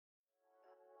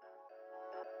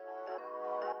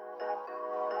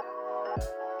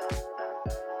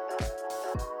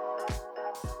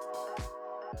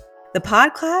The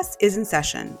pod class is in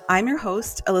session. I'm your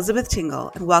host, Elizabeth Tingle,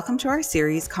 and welcome to our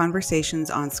series, Conversations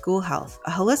on School Health,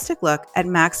 a holistic look at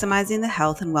maximizing the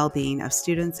health and well-being of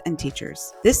students and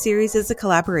teachers. This series is a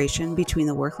collaboration between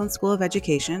the Workland School of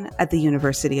Education at the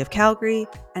University of Calgary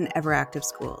and Everactive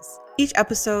Schools. Each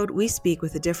episode, we speak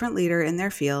with a different leader in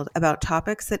their field about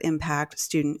topics that impact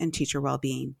student and teacher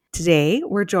well-being. Today,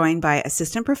 we're joined by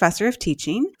Assistant Professor of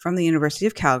Teaching from the University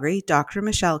of Calgary, Dr.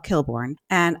 Michelle Kilborn,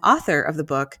 and author of the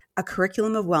book, A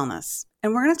Curriculum of Wellness.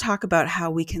 And we're going to talk about how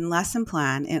we can lesson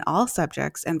plan in all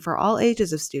subjects and for all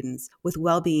ages of students with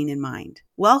well-being in mind.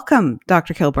 Welcome,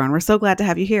 Dr. Kilborn. We're so glad to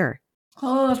have you here.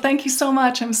 Oh, thank you so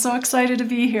much. I'm so excited to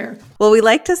be here. Well, we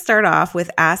like to start off with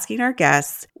asking our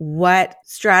guests what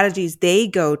strategies they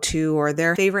go to or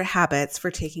their favorite habits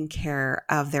for taking care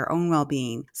of their own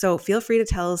well-being. So feel free to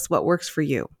tell us what works for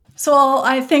you. So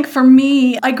I think for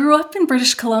me, I grew up in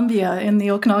British Columbia in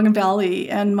the Okanagan Valley,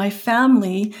 and my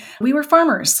family, we were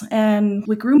farmers and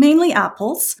we grew mainly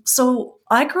apples. So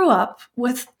I grew up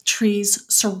with trees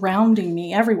surrounding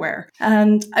me everywhere.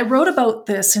 And I wrote about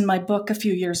this in my book a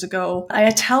few years ago. I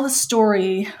tell a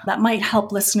story that might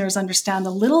help listeners understand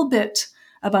a little bit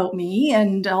about me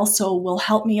and also will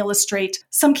help me illustrate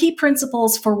some key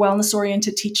principles for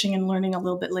wellness-oriented teaching and learning a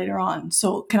little bit later on.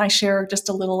 So can I share just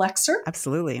a little excerpt?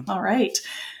 Absolutely. All right.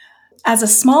 As a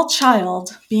small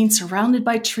child, being surrounded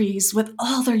by trees with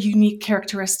all their unique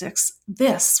characteristics,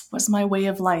 this was my way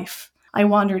of life. I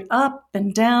wandered up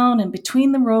and down and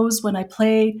between the rows when I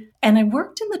played, and I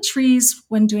worked in the trees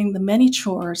when doing the many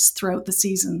chores throughout the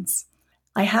seasons.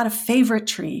 I had a favorite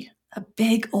tree, a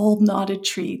big old knotted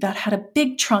tree that had a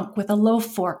big trunk with a low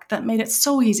fork that made it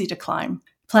so easy to climb.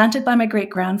 Planted by my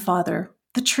great-grandfather,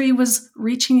 the tree was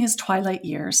reaching his twilight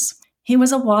years. He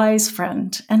was a wise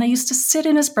friend, and I used to sit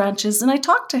in his branches and I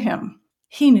talked to him.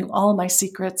 He knew all my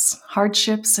secrets,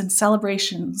 hardships, and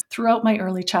celebrations throughout my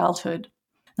early childhood.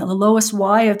 Now, the lowest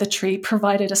Y of the tree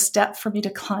provided a step for me to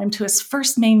climb to his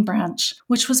first main branch,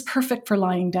 which was perfect for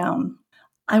lying down.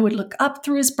 I would look up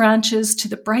through his branches to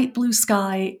the bright blue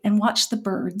sky and watch the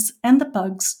birds and the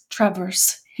bugs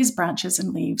traverse his branches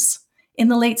and leaves. In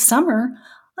the late summer,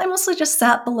 I mostly just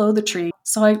sat below the tree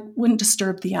so I wouldn't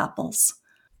disturb the apples.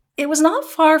 It was not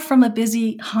far from a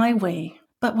busy highway,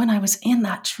 but when I was in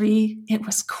that tree, it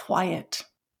was quiet,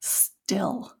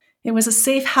 still. It was a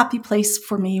safe, happy place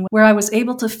for me where I was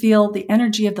able to feel the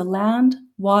energy of the land,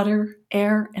 water,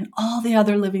 air, and all the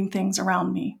other living things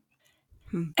around me.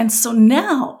 And so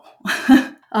now,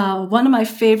 one of my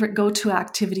favorite go-to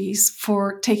activities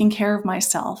for taking care of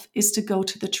myself is to go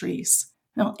to the trees.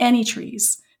 Any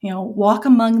trees, walk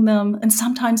among them and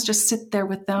sometimes just sit there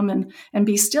with them and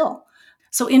be still.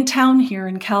 So in town here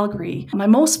in Calgary, my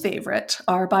most favorite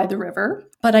are by the river,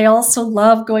 but I also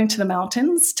love going to the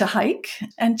mountains to hike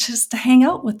and just to hang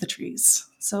out with the trees.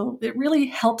 So it really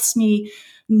helps me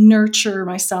nurture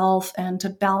myself and to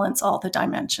balance all the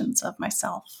dimensions of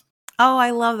myself. Oh,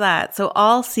 I love that. So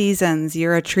all seasons,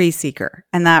 you're a tree seeker,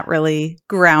 and that really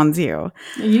grounds you.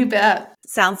 You bet.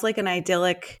 Sounds like an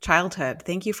idyllic childhood.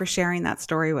 Thank you for sharing that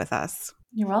story with us.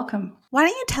 You're welcome. Why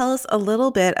don't you tell us a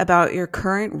little bit about your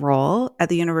current role at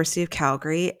the University of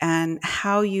Calgary and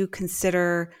how you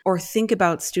consider or think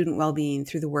about student well-being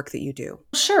through the work that you do?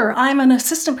 Sure. I'm an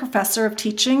assistant professor of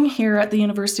teaching here at the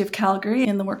University of Calgary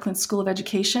in the Workland School of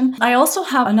Education. I also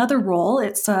have another role.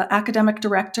 It's academic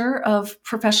director of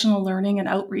professional learning and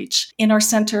outreach in our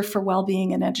Center for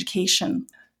Wellbeing and Education.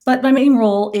 But my main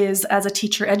role is as a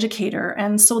teacher educator.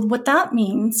 And so what that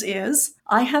means is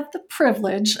I have the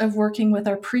privilege of working with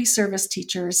our pre-service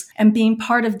teachers and being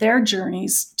part of their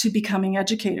journeys to becoming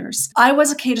educators. I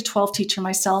was a K-12 teacher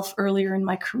myself earlier in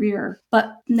my career,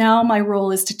 but now my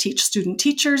role is to teach student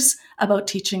teachers about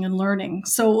teaching and learning.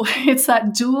 So it's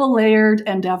that dual layered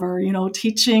endeavor,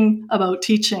 teaching about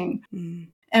teaching.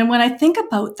 And when I think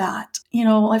about that,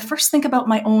 I first think about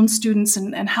my own students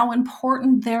and how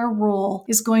important their role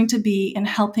is going to be in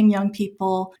helping young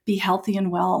people be healthy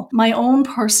and well. My own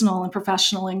personal and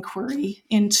professional inquiry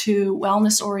into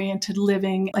wellness-oriented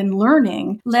living and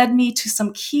learning led me to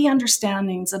some key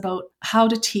understandings about how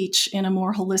to teach in a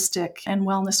more holistic and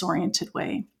wellness-oriented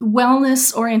way.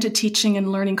 Wellness-oriented teaching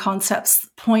and learning concepts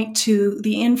point to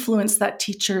the influence that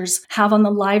teachers have on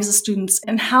the lives of students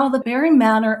and how the very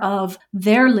manner of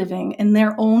their living and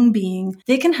their own being,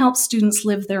 they can help students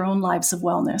live their own lives of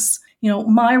wellness.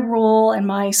 My role and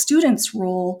my students'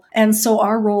 role, and so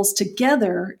our roles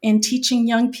together in teaching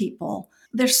young people,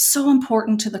 they're so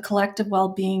important to the collective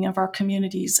well-being of our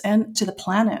communities and to the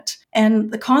planet.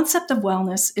 And the concept of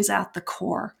wellness is at the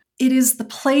core. it is the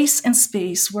place and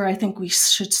space where I think we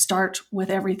should start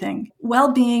with everything.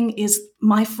 Well-being is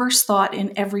my first thought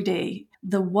in every day.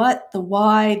 The what, the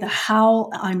why, the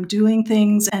how I'm doing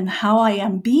things, and how I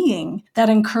am being that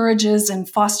encourages and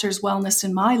fosters wellness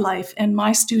in my life and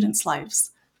my students' lives.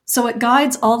 So it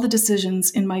guides all the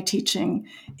decisions in my teaching.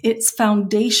 It's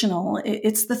foundational.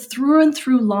 It's the through and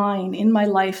through line in my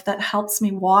life that helps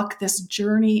me walk this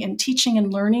journey in teaching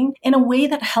and learning in a way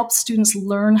that helps students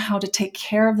learn how to take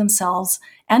care of themselves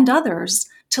and others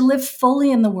to live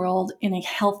fully in the world in a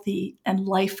healthy and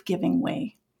life-giving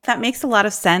way. That makes a lot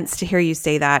of sense to hear you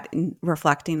say that, and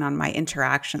reflecting on my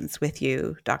interactions with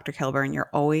you, Dr. Kilborn. You're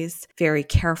always very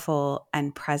careful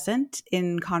and present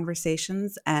in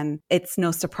conversations. And it's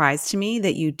no surprise to me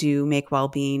that you do make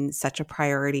well-being such a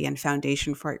priority and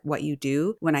foundation for what you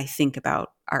do when I think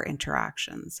about our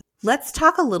interactions. Let's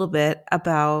talk a little bit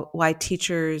about why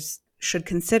teachers should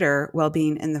consider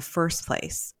well-being in the first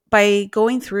place. By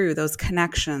going through those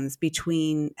connections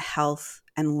between health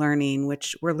and learning,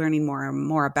 which we're learning more and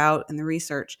more about in the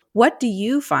research, what do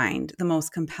you find the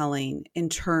most compelling in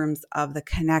terms of the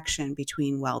connection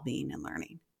between well-being and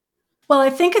learning? Well, I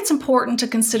think it's important to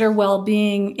consider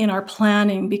well-being in our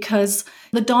planning because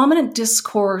the dominant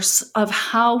discourse of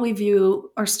how we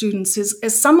view our students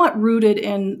is somewhat rooted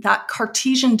in that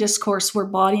Cartesian discourse where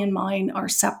body and mind are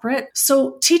separate.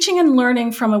 So teaching and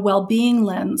learning from a well-being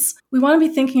lens, we want to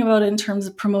be thinking about it in terms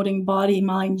of promoting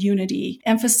body-mind unity,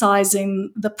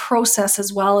 emphasizing the process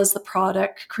as well as the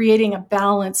product, creating a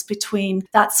balance between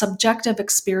that subjective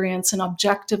experience and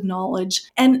objective knowledge,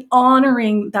 and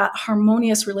honoring that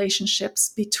harmonious relationship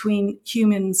between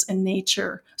humans and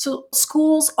nature. So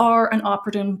schools are an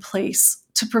opportune place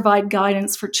to provide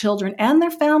guidance for children and their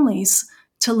families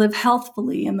to live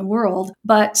healthfully in the world.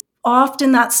 But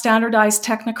often that standardized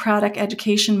technocratic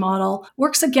education model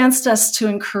works against us to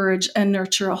encourage and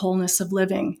nurture a wholeness of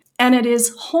living. And it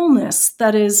is wholeness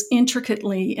that is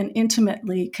intricately and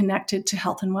intimately connected to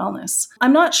health and wellness.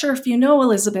 I'm not sure if you know,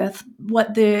 Elizabeth,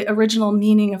 what the original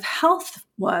meaning of health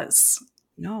was.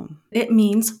 No. It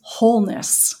means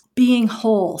wholeness, being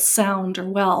whole, sound, or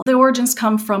well. The origins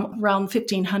come from around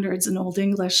 1500s in Old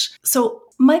English. So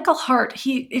Michael Hart,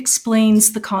 he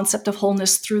explains the concept of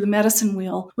wholeness through the medicine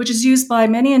wheel, which is used by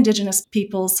many Indigenous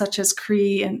peoples such as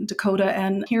Cree and Dakota,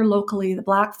 and here locally, the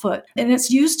Blackfoot. And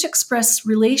it's used to express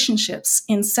relationships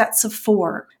in sets of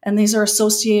four, and these are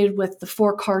associated with the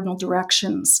four cardinal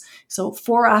directions. So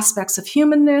 4 aspects of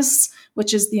humanness,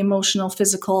 which is the emotional,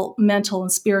 physical, mental,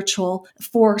 and spiritual,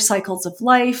 4 cycles of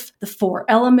life, the 4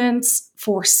 elements,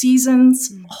 4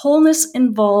 seasons. Wholeness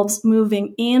involves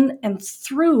moving in and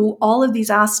through all of these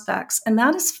aspects, and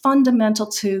that is fundamental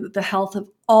to the health of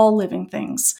all living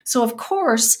things. So, of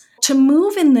course, to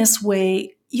move in this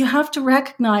way, you have to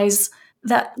recognize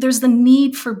that there's the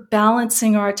need for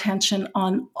balancing our attention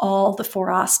on all the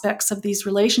 4 aspects of these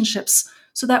relationships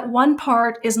so that one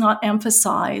part is not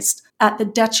emphasized at the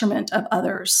detriment of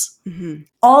others. Mm-hmm.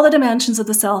 All the dimensions of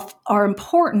the self are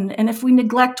important, and if we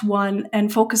neglect one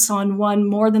and focus on one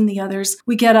more than the others,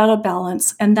 we get out of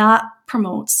balance, and that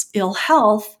promotes ill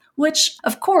health, which,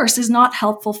 of course, is not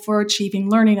helpful for achieving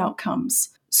learning outcomes.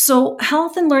 So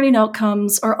health and learning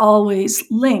outcomes are always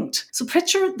linked. So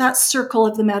picture that circle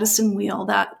of the medicine wheel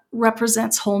that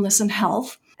represents wholeness and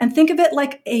health, and think of it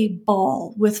like a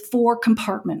ball with 4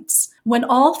 compartments. When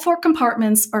all 4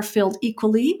 compartments are filled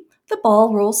equally, the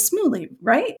ball rolls smoothly,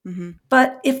 right? Mm-hmm.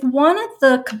 But if one of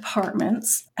the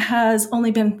compartments has only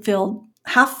been filled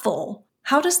half full,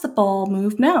 how does the ball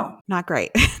move now? Not great.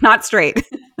 Not straight.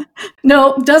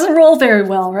 No, doesn't roll very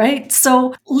well, right?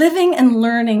 So living and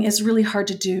learning is really hard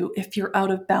to do if you're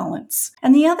out of balance.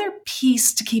 And the other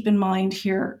piece to keep in mind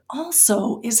here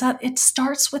also is that it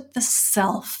starts with the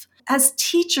self. As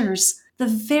teachers, the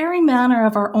very manner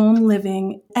of our own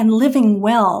living and living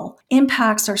well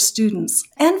impacts our students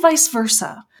and vice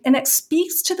versa. And it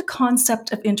speaks to the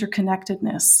concept of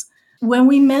interconnectedness. When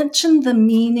we mention the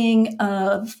meaning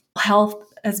of health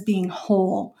as being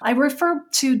whole, I refer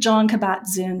to John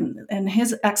Kabat-Zinn and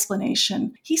his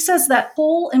explanation. He says that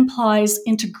whole implies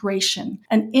integration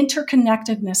and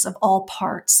interconnectedness of all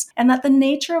parts, and that the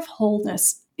nature of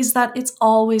wholeness is that it's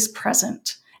always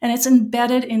present and it's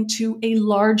embedded into a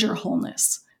larger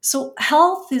wholeness. So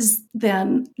health is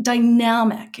then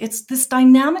dynamic. It's this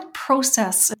dynamic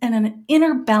process and an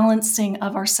inner balancing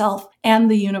of ourself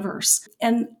and the universe,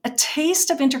 and a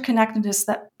taste of interconnectedness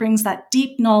that brings that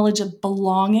deep knowledge of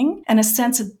belonging and a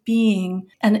sense of being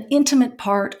an intimate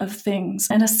part of things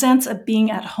and a sense of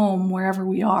being at home wherever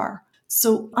we are.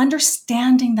 So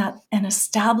understanding that and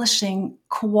establishing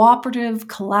cooperative,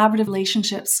 collaborative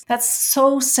relationships, that's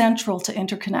so central to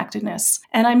interconnectedness.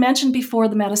 And I mentioned before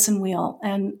the medicine wheel,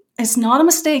 and it's not a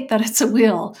mistake that it's a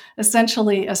wheel,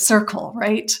 essentially a circle,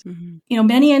 right? Mm-hmm.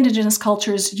 Many Indigenous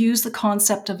cultures use the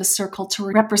concept of a circle to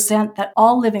represent that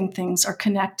all living things are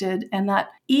connected and that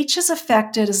each is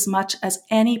affected as much as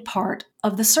any part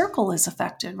of the circle is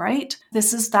affected, right?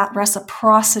 This is that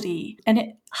reciprocity. And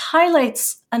it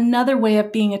highlights another way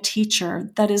of being a teacher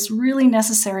that is really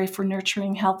necessary for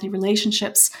nurturing healthy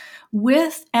relationships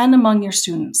with and among your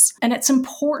students. And it's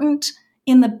important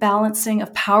in the balancing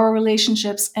of power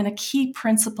relationships and a key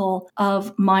principle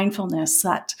of mindfulness,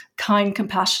 that kind,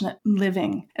 compassionate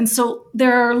living. And so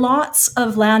there are lots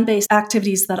of land-based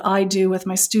activities that I do with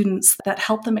my students that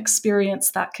help them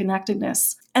experience that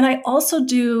connectedness. And I also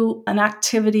do an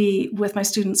activity with my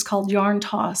students called Yarn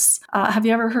Toss. Have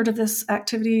you ever heard of this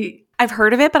activity? I've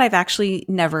heard of it, but I've actually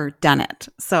never done it.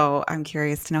 So I'm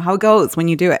curious to know how it goes when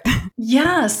you do it.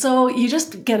 Yeah, so you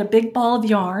just get a big ball of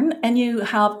yarn and you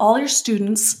have all your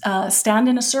students stand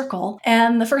in a circle,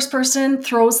 and the first person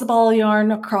throws the ball of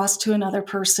yarn across to another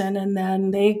person, and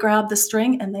then they grab the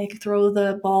string and they throw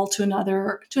the ball to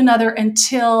another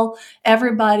until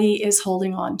everybody is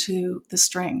holding on to the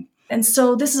string. And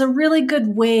so this is a really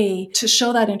good way to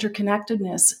show that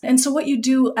interconnectedness. And so what you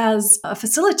do as a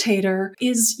facilitator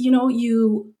is,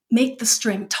 you make the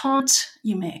string taut,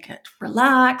 you make it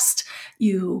relaxed,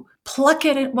 you pluck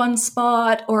it at one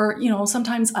spot, or,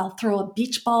 sometimes I'll throw a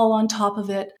beach ball on top of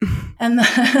it. And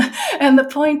the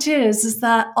point is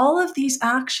that all of these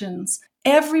actions,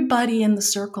 everybody in the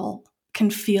circle can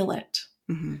feel it.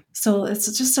 Mm-hmm. So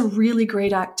it's just a really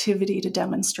great activity to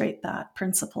demonstrate that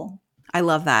principle. I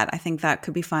love that. I think that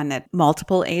could be fun at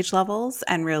multiple age levels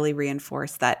and really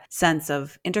reinforce that sense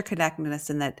of interconnectedness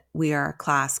and that we are a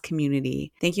class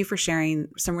community. Thank you for sharing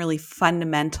some really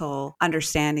fundamental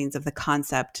understandings of the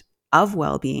concept of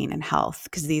well-being and health,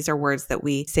 because these are words that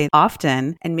we say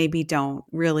often and maybe don't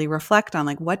really reflect on,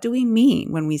 like, what do we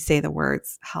mean when we say the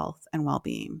words health and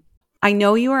well-being? I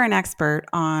know you are an expert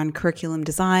on curriculum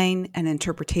design and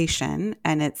interpretation,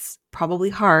 and it's probably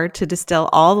hard to distill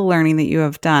all the learning that you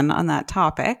have done on that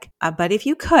topic. But if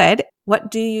you could,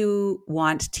 what do you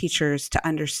want teachers to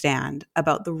understand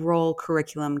about the role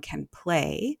curriculum can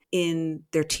play in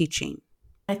their teaching?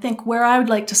 I think where I would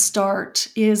like to start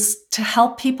is to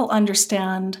help people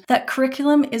understand that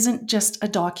curriculum isn't just a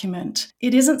document.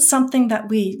 It isn't something that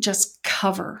we just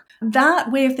cover.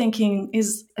 That way of thinking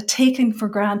is a taken for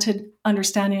granted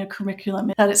understanding of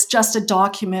curriculum, that it's just a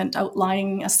document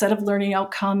outlining a set of learning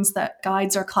outcomes that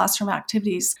guides our classroom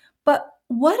activities. But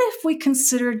what if we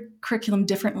considered curriculum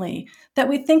differently? That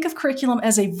we think of curriculum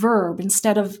as a verb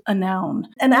instead of a noun.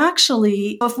 And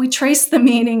actually, if we trace the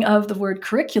meaning of the word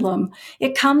curriculum,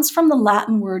 it comes from the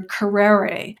Latin word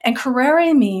currere. And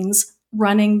currere means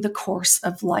running the course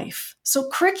of life. So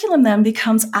curriculum then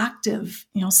becomes active,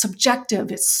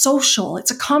 subjective, it's social,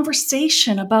 it's a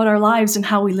conversation about our lives and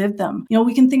how we live them.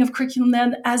 We can think of curriculum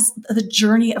then as the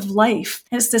journey of life.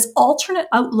 And it's this alternate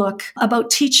outlook about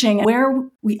teaching where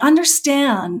we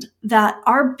understand that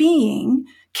our being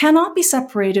cannot be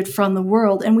separated from the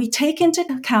world, and we take into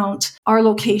account our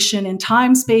location in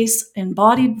time, space,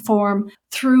 embodied form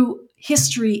through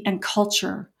history and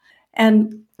culture.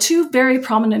 And two very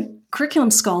prominent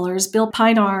curriculum scholars, Bill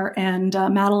Pinar and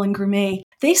Madeline Grumet,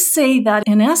 they say that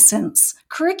in essence,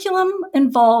 curriculum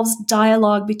involves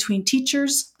dialogue between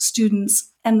teachers,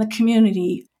 students, and the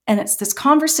community. And it's this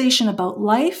conversation about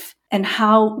life and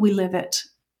how we live it.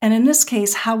 And in this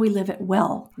case, how we live it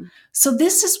well. So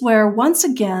this is where, once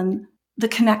again, the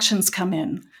connections come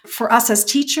in. For us as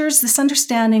teachers, this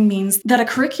understanding means that a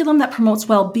curriculum that promotes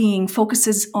well-being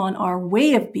focuses on our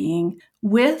way of being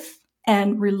with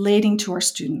and relating to our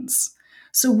students.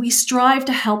 So we strive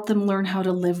to help them learn how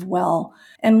to live well.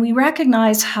 And we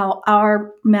recognize how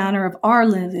our manner of our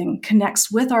living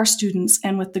connects with our students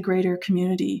and with the greater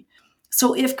community.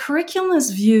 So if curriculum is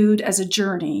viewed as a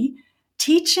journey,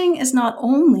 teaching is not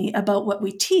only about what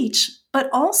we teach, but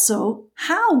also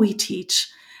how we teach.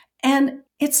 And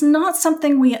it's not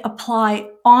something we apply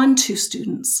onto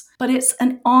students, but it's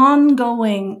an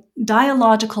ongoing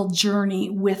dialogical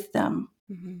journey with them.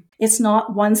 Mm-hmm. It's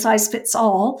not one size fits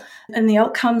all, and the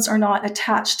outcomes are not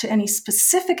attached to any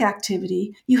specific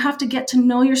activity. You have to get to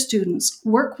know your students,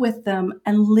 work with them,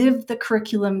 and live the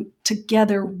curriculum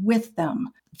together with them.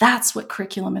 That's what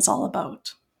curriculum is all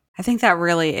about. I think that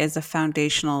really is a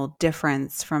foundational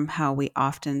difference from how we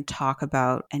often talk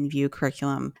about and view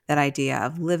curriculum, that idea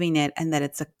of living it and that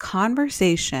it's a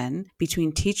conversation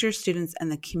between teachers, students,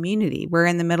 and the community. We're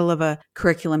in the middle of a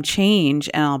curriculum change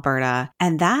in Alberta,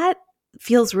 and that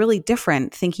feels really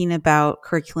different thinking about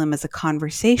curriculum as a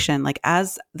conversation. Like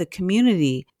as the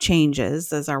community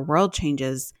changes, as our world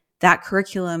changes, that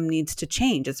curriculum needs to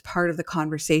change. It's part of the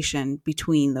conversation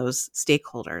between those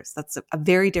stakeholders. That's a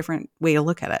very different way to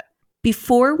look at it.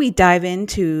 Before we dive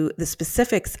into the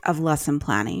specifics of lesson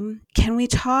planning, can we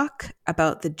talk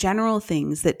about the general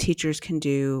things that teachers can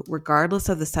do, regardless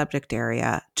of the subject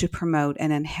area, to promote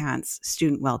and enhance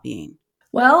student well-being?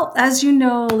 Well, as you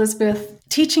know, Elizabeth,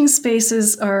 teaching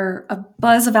spaces are a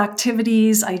buzz of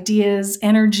activities, ideas,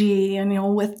 energy,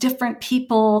 and, with different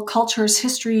people, cultures,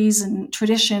 histories, and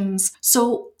traditions.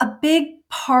 So a big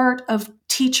part of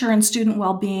teacher and student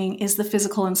well-being is the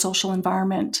physical and social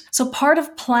environment. So part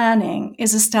of planning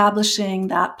is establishing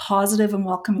that positive and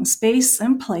welcoming space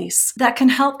and place that can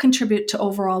help contribute to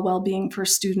overall well-being for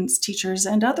students, teachers,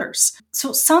 and others.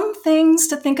 So some things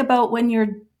to think about when you're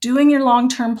doing your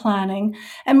long-term planning,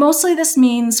 and mostly this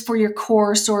means for your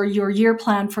course or your year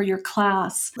plan for your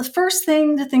class. The first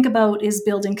thing to think about is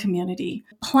building community.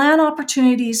 Plan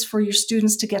opportunities for your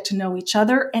students to get to know each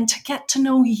other and to get to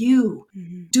know you.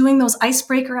 Mm-hmm. Doing those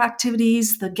icebreaker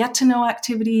activities, the get to know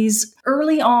activities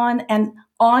early on and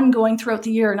ongoing throughout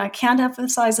the year. And I can't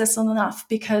emphasize this enough,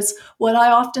 because what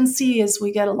I often see is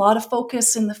we get a lot of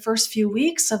focus in the first few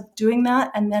weeks of doing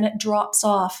that, and then it drops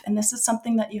off. And this is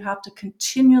something that you have to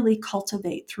continually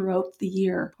cultivate throughout the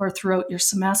year or throughout your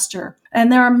semester.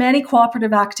 And there are many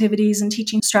cooperative activities and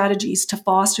teaching strategies to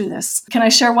foster this. Can I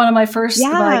share one of my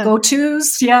my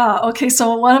go-tos? Yeah. Okay.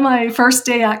 So one of my first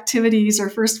day activities or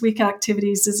first week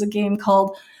activities is a game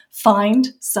called Find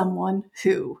Someone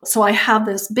Who. So I have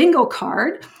this bingo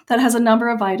card that has a number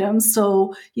of items.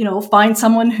 So, find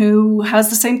someone who has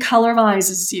the same color of eyes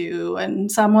as you,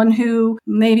 and someone who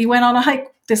maybe went on a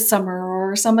hike this summer,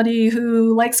 or somebody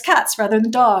who likes cats rather than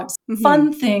dogs. Mm-hmm.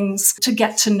 Fun things to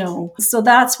get to know. So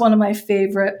that's one of my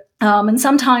favorite. And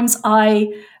sometimes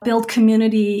I build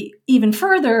community even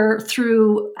further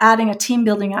through adding a team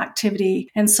building activity.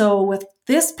 And so with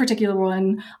this particular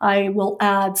one, I will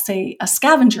add, say, a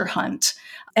scavenger hunt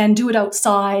and do it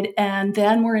outside. And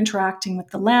then we're interacting with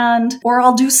the land. Or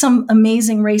I'll do some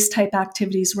amazing race type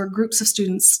activities where groups of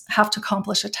students have to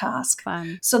accomplish a task.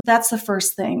 Fun. So that's the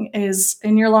first thing, is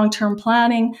in your long-term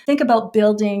planning, think about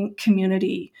building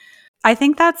community. I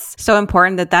think that's so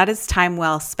important that is time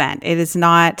well spent. It is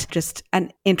not just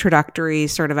an introductory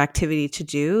sort of activity to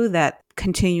do, that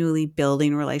continually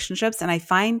building relationships. And I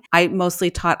find I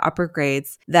mostly taught upper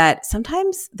grades that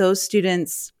sometimes those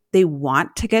students, they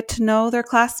want to get to know their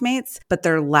classmates, but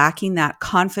they're lacking that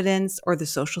confidence or the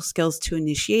social skills to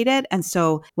initiate it. And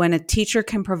so when a teacher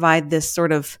can provide this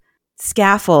sort of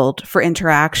scaffold for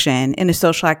interaction in a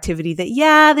social activity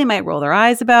that, they might roll their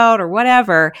eyes about or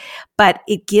whatever, but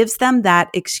it gives them that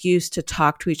excuse to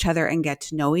talk to each other and get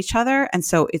to know each other. And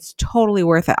so it's totally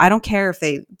worth it. I don't care if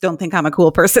they don't think I'm a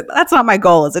cool person. That's not my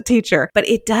goal as a teacher, but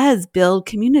it does build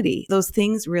community. Those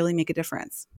things really make a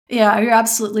difference. Yeah, you're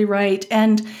absolutely right.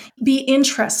 And be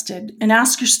interested and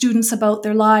ask your students about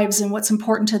their lives and what's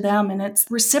important to them. And it's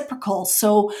reciprocal.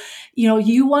 So,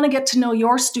 you want to get to know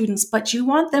your students, but you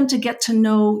want them to get to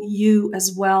know you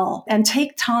as well, and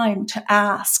take time to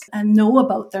ask and know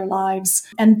about their lives.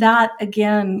 And that,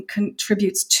 again,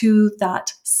 contributes to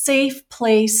that safe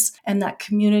place and that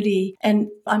community. And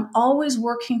I'm always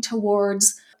working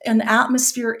towards an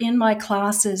atmosphere in my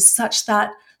classes such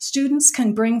that students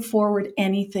can bring forward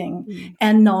anything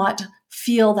and not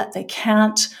feel that they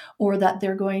can't, or that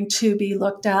they're going to be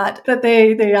looked at, that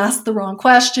they asked the wrong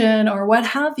question or what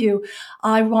have you.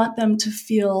 I want them to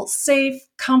feel safe,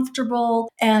 comfortable,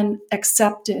 and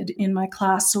accepted in my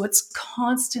class. So it's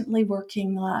constantly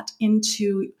working that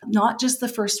into not just the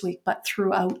first week, but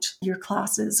throughout your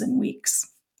classes and weeks.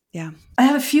 Yeah. I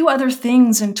have a few other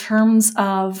things in terms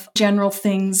of general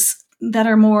things that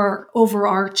are more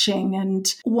overarching. And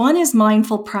one is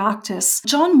mindful practice.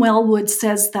 John Wellwood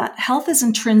says that health is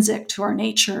intrinsic to our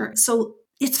nature. So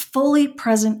it's fully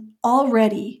present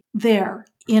already there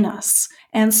in us.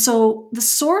 And so the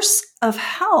source of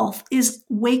health is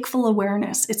wakeful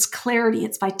awareness. It's clarity,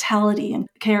 it's vitality and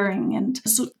caring. And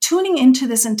so tuning into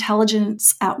this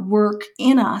intelligence at work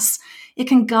in us, it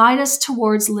can guide us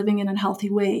towards living in a healthy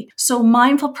way. So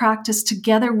mindful practice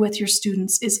together with your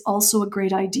students is also a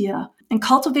great idea. And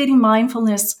cultivating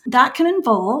mindfulness, that can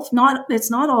involve,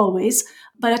 it's not always,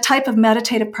 but a type of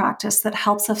meditative practice that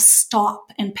helps us stop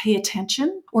and pay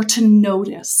attention or to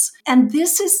notice. And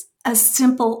this is as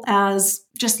simple as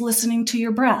just listening to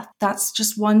your breath. That's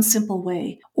just one simple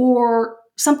way. Or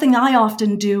something I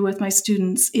often do with my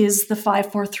students is the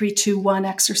 5-4-3-2-1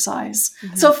 exercise.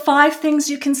 Mm-hmm. So 5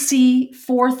 things you can see,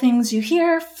 4 things you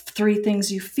hear, 3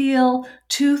 things you feel,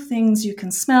 2 things you can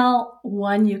smell,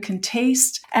 1 you can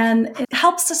taste. And it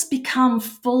helps us become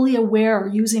fully aware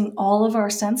using all of our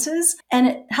senses. And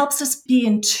it helps us be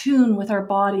in tune with our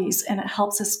bodies, and it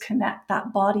helps us connect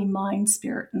that body, mind,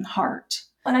 spirit, and heart.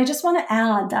 And I just want to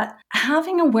add that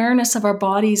having awareness of our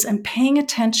bodies and paying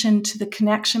attention to the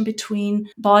connection between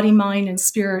body, mind, and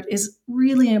spirit is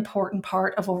really an important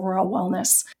part of overall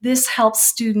wellness. This helps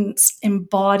students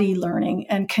embody learning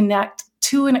and connect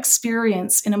to an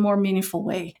experience in a more meaningful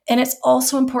way. And it's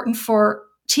also important for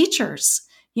teachers.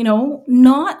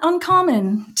 Not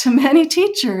uncommon to many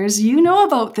teachers. You know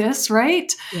about this,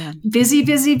 right? Yeah.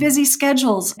 Busy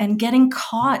schedules and getting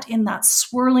caught in that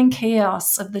swirling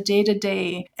chaos of the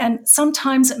day-to-day. And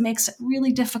sometimes it makes it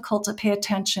really difficult to pay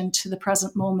attention to the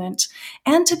present moment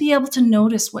and to be able to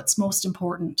notice what's most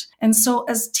important. And so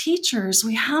as teachers,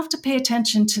 we have to pay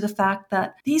attention to the fact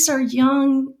that these are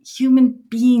young human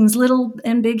beings, little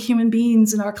and big human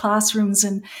beings in our classrooms,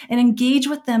 and engage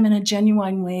with them in a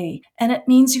genuine way. And it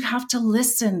means you have to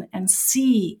listen and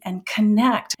see and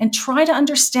connect and try to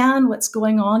understand what's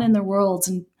going on in their worlds,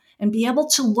 and be able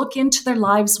to look into their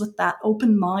lives with that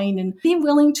open mind and be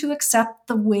willing to accept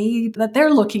the way that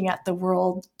they're looking at the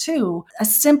world too. A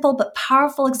simple but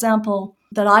powerful example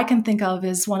that I can think of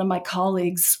is one of my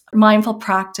colleagues' mindful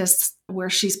practice where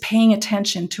she's paying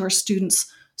attention to her students'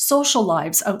 social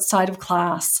lives outside of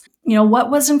class. What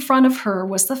was in front of her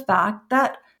was the fact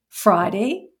that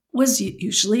Friday was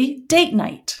usually date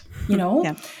night,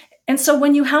 Yeah. And so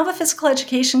when you have a physical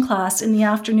education class in the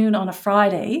afternoon on a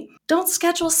Friday, don't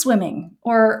schedule swimming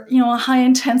or, a high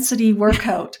intensity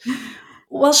workout.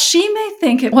 Well, she may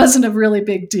think it wasn't a really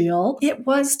big deal. It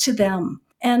was to them.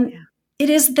 And it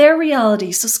is their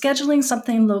reality. So scheduling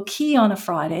something low key on a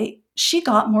Friday, she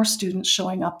got more students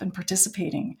showing up and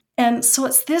participating. And so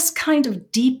it's this kind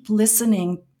of deep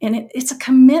listening, and it's a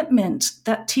commitment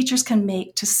that teachers can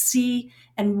make to see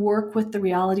and work with the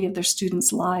reality of their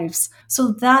students' lives.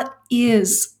 So that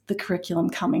is the curriculum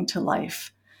coming to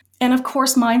life. And of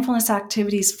course, mindfulness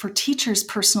activities for teachers'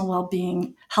 personal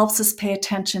well-being helps us pay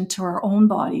attention to our own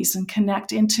bodies and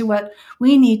connect into what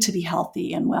we need to be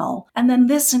healthy and well. And then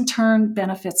this in turn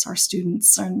benefits our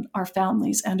students and our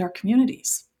families and our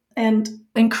communities. And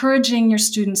encouraging your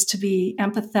students to be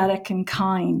empathetic and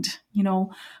kind.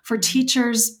 For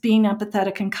teachers, being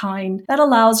empathetic and kind, that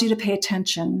allows you to pay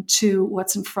attention to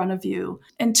what's in front of you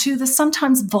and to the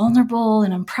sometimes vulnerable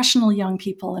and impressionable young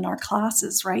people in our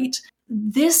classes, right?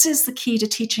 This is the key to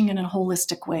teaching in a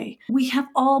holistic way. We have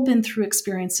all been through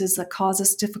experiences that cause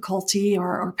us difficulty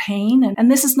or pain,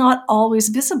 and this is not always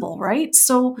visible, right?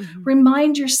 So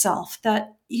remind yourself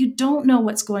that you don't know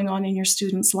what's going on in your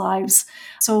students' lives.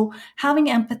 So having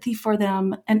empathy for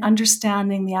them and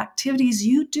understanding the activities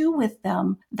you do with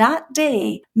them that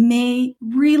day may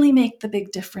really make the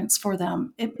big difference for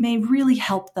them. It may really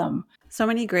help them. So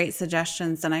many great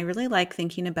suggestions. And I really like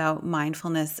thinking about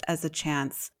mindfulness as a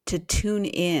chance to tune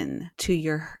in to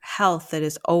your health that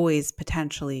is always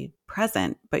potentially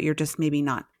present, but you're just maybe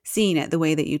not seeing it the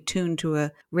way that you tune to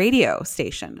a radio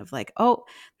station of like, oh,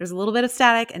 there's a little bit of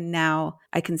static and now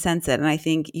I can sense it. And I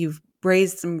think you've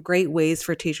raised some great ways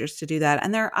for teachers to do that.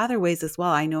 And there are other ways as well.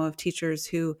 I know of teachers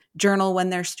who journal when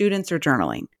their students are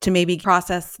journaling to maybe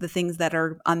process the things that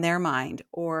are on their mind.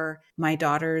 Or my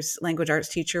daughter's language arts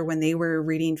teacher, when they were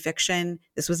reading fiction,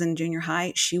 this was in junior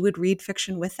high, she would read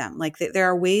fiction with them. Like there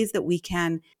are ways that we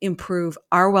can improve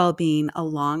our well-being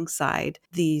alongside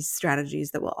these strategies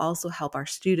that will also help our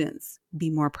students be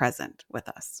more present with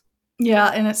us. Yeah,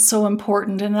 and it's so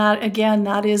important. And that, again,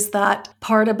 that is that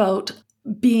part about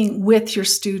being with your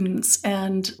students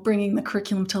and bringing the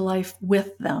curriculum to life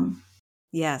with them.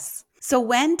 Yes. So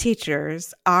when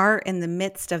teachers are in the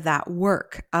midst of that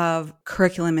work of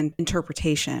curriculum and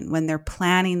interpretation, when they're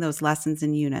planning those lessons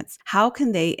and units, how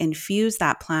can they infuse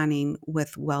that planning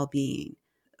with well-being?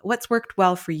 What's worked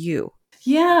well for you?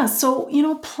 Yeah, so,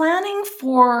 planning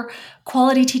for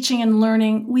quality teaching and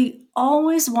learning, we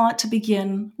always want to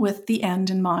begin with the end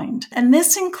in mind. And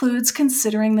this includes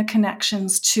considering the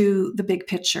connections to the big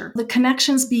picture, the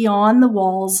connections beyond the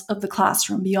walls of the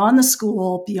classroom, beyond the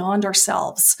school, beyond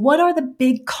ourselves. What are the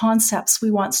big concepts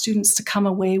we want students to come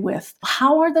away with?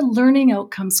 How are the learning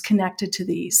outcomes connected to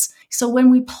these? So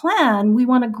when we plan, we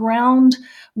want to ground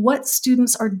what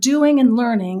students are doing and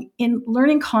learning in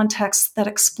learning contexts that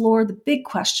explore the big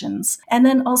questions, and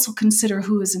then also consider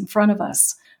who is in front of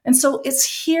us. And so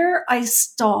it's here I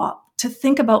stop to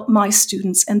think about my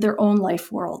students and their own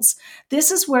life worlds. This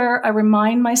is where I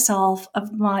remind myself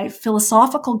of my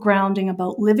philosophical grounding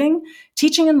about living,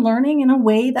 teaching, and learning in a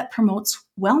way that promotes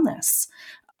wellness.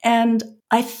 And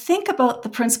I think about the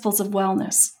principles of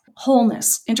wellness: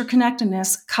 wholeness,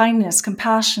 interconnectedness, kindness,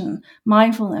 compassion,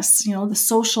 mindfulness, the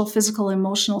social, physical,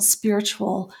 emotional,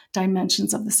 spiritual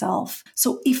dimensions of the self.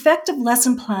 So effective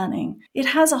lesson planning, it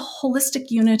has a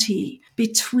holistic unity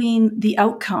between the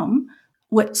outcome,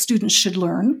 what students should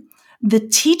learn, the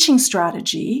teaching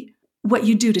strategy, what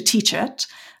you do to teach it,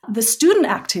 the student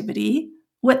activity,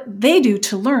 what they do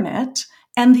to learn it,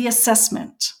 and the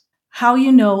assessment, how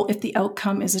you know if the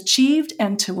outcome is achieved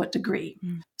and to what degree.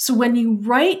 So when you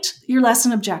write your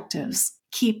lesson objectives,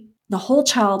 keep the whole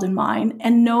child in mind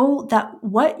and know that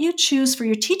what you choose for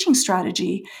your teaching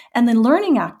strategy and then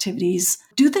learning activities,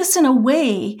 do this in a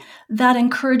way that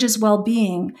encourages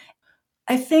well-being.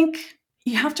 I think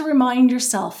you have to remind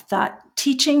yourself that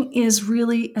teaching is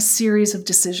really a series of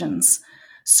decisions.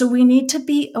 So we need to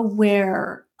be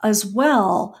aware as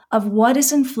well of what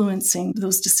is influencing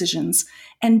those decisions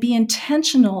and be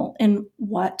intentional in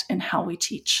what and how we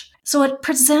teach. So it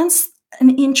presents an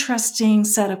interesting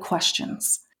set of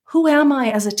questions. Who am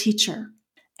I as a teacher?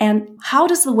 And how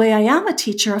does the way I am a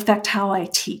teacher affect how I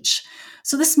teach?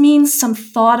 So this means some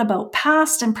thought about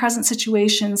past and present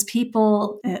situations,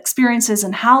 people, experiences,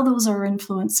 and how those are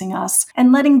influencing us,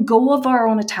 and letting go of our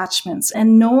own attachments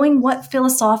and knowing what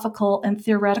philosophical and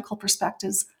theoretical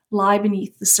perspectives lie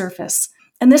beneath the surface.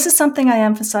 And this is something I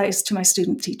emphasize to my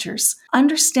student teachers.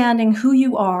 Understanding who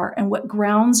you are and what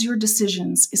grounds your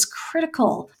decisions is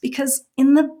critical, because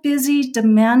in the busy,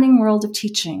 demanding world of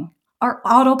teaching, our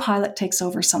autopilot takes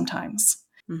over sometimes.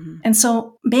 And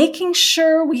so making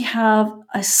sure we have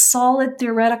a solid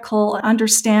theoretical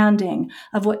understanding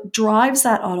of what drives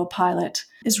that autopilot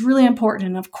is really important.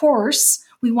 And of course,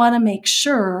 we want to make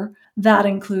sure that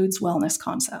includes wellness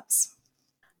concepts.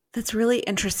 That's really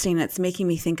interesting. It's making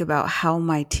me think about how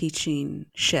my teaching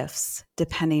shifts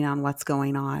depending on what's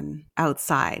going on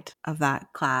outside of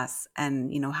that class.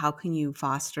 And, how can you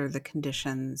foster the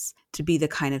conditions to be the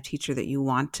kind of teacher that you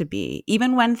want to be,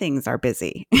 even when things are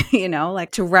busy,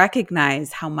 like to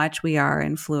recognize how much we are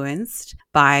influenced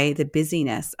by the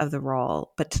busyness of the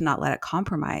role, but to not let it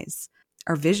compromise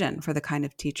our vision for the kind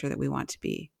of teacher that we want to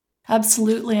be.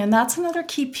 Absolutely. And that's another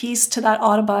key piece to that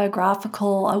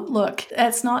autobiographical outlook.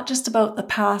 It's not just about the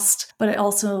past, but it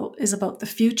also is about the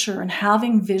future and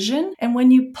having vision. And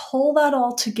when you pull that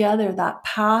all together, that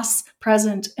past,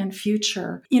 present, and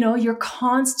future, you're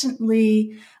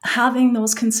constantly having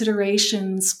those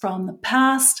considerations from the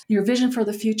past, your vision for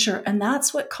the future. And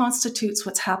that's what constitutes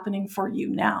what's happening for you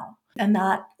now. And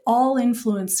that all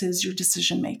influences your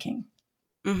decision making.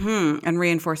 And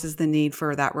reinforces the need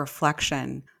for that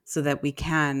reflection so that we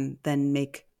can then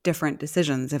make different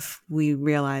decisions if we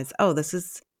realize, this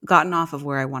has gotten off of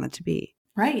where I want it to be.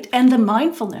 Right. And the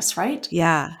mindfulness, right?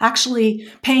 Yeah. Actually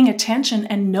paying attention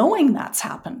and knowing that's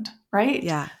happened, right?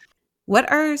 Yeah.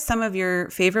 What are some of your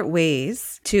favorite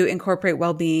ways to incorporate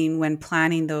well-being when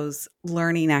planning those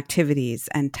learning activities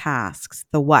and tasks,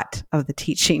 the what of the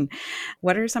teaching?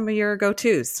 What are some of your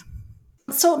go-tos?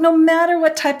 So no matter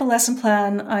what type of lesson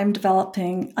plan I'm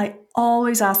developing, I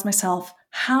always ask myself,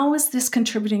 how is this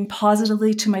contributing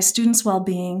positively to my students'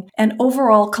 well-being and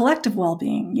overall collective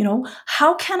well-being?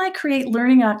 How can I create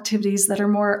learning activities that are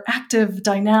more active,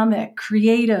 dynamic,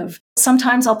 creative?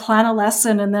 Sometimes I'll plan a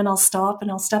lesson and then I'll stop and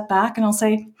I'll step back and I'll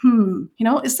say,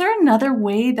 is there another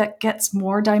way that gets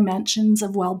more dimensions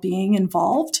of well-being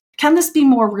involved? Can this be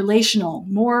more relational,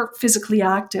 more physically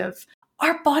active?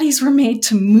 Our bodies were made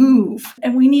to move,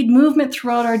 and we need movement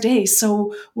throughout our day.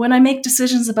 So when I make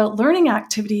decisions about learning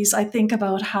activities, I think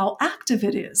about how active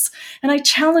it is. And I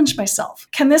challenge myself,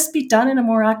 can this be done in a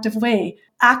more active way?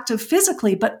 Active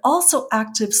physically, but also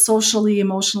active socially,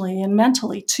 emotionally, and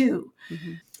mentally too.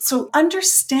 So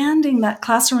understanding that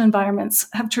classroom environments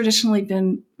have traditionally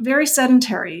been very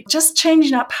sedentary, just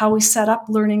changing up how we set up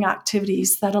learning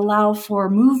activities that allow for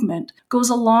movement goes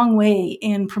a long way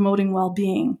in promoting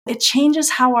well-being. It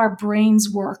changes how our brains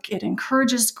work. It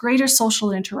encourages greater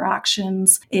social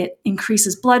interactions. It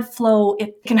increases blood flow.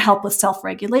 It can help with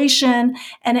self-regulation,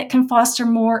 and it can foster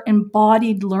more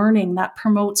embodied learning that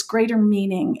promotes greater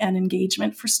meaning and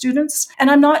engagement for students.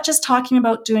 And I'm not just talking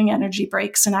about doing energy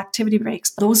breaks and activity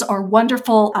breaks. Those are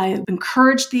wonderful. I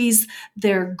encourage these.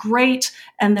 They're great,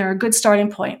 and they're a good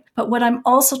starting point. But what I'm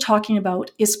also talking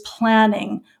about is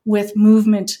planning with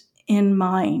movement in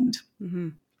mind.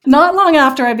 Not long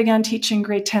after I began teaching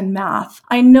grade 10 math,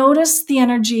 I noticed the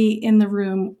energy in the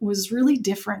room was really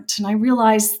different. And I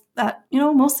realized that,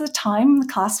 most of the time the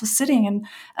class was sitting,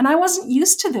 and I wasn't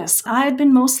used to this. I had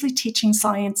been mostly teaching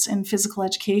science and physical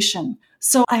education.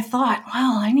 So I thought,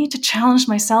 well, I need to challenge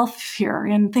myself here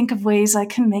and think of ways I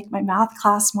can make my math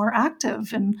class more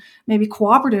active and maybe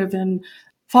cooperative and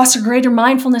foster greater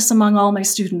mindfulness among all my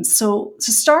students. So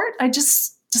to start, I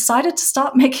just decided to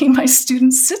stop making my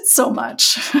students sit so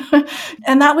much.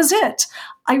 And that was it.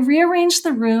 I rearranged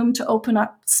the room to open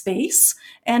up space,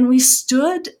 and we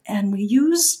stood and we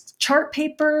used chart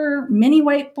paper, mini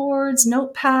whiteboards,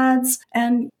 notepads.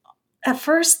 And at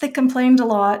first they complained a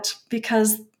lot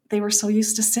because they were so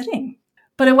used to sitting.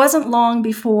 But it wasn't long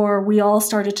before we all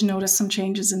started to notice some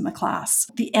changes in the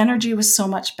class. The energy was so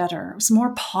much better. It was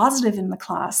more positive in the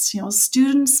class.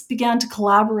 Students began to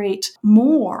collaborate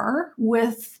more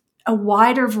with a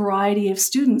wider variety of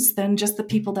students than just the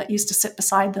people that used to sit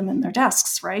beside them in their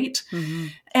desks, right? Mm-hmm.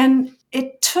 And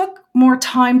it took more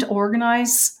time to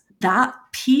organize that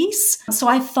piece. So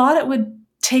I thought it would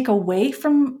take away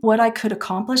from what I could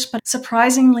accomplish, but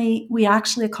surprisingly, we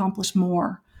actually accomplished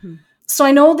more. So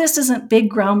I know this isn't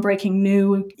big, groundbreaking,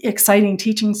 new, exciting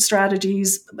teaching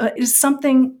strategies, but it's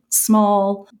something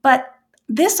small. But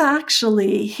this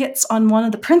actually hits on one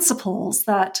of the principles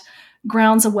that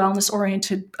grounds a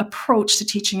wellness-oriented approach to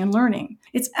teaching and learning.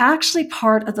 It's actually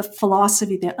part of the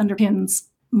philosophy that underpins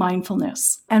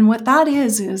mindfulness. And what that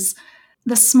is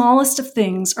the smallest of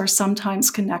things are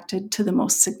sometimes connected to the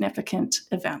most significant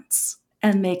events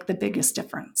and make the biggest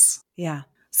difference. Yeah.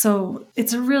 So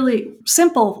it's a really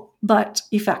simple but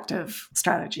effective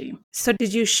strategy. So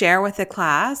did you share with the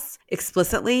class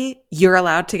explicitly, you're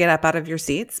allowed to get up out of your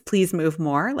seats, please move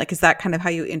more? Like, is that kind of how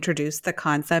you introduced the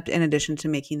concept in addition to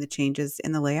making the changes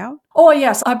in the layout? Oh,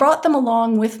 yes. I brought them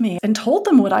along with me and told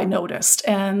them what I noticed.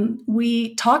 And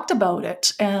we talked about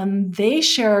it. And they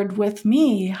shared with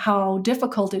me how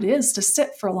difficult it is to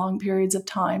sit for long periods of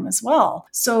time as well.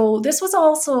 So this was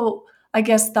also, I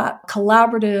guess, that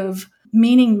collaborative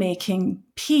meaning-making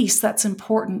piece that's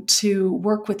important to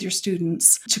work with your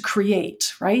students to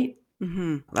create, right?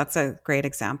 Mm-hmm. That's a great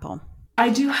example. I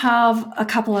do have a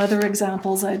couple other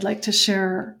examples I'd like to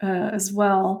share as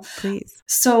well. Please.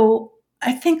 So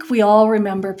I think we all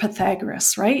remember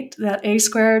Pythagoras, right? That a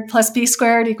squared plus b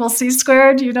squared equals c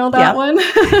squared. You know that one?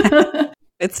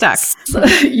 It's stuck.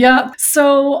 Yeah.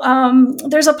 So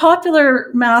there's a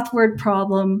popular math word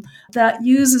problem that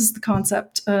uses the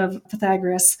concept of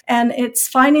Pythagoras, and it's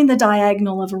finding the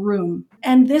diagonal of a room.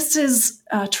 And this is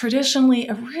traditionally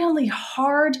a really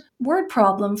hard word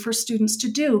problem for students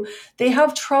to do. They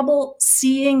have trouble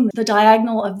seeing the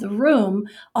diagonal of the room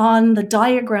on the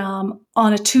diagram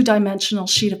on a two-dimensional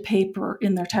sheet of paper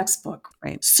in their textbook.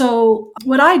 Right. So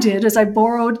what I did is I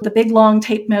borrowed the big long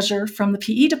tape measure from the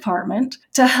PE department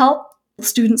to help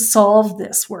students solve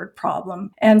this word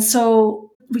problem. And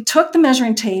so we took the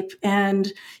measuring tape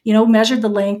and, measured the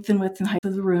length and width and height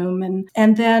of the room.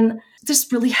 And then this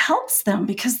really helps them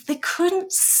because they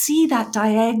couldn't see that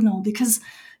diagonal because,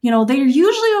 they're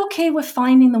usually okay with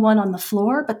finding the one on the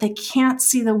floor, but they can't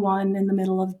see the one in the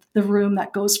middle of the room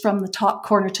that goes from the top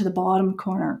corner to the bottom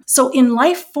corner. So in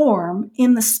life form,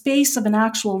 in the space of an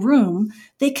actual room,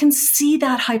 they can see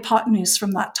that hypotenuse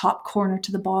from that top corner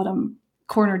to the bottom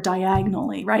corner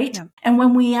diagonally, right? Yeah. And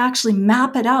when we actually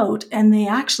map it out and they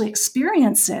actually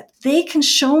experience it, they can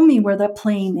show me where that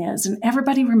plane is and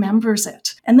everybody remembers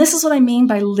it. And this is what I mean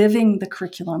by living the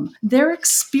curriculum. They're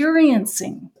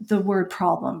experiencing the word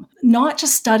problem, not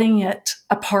just studying it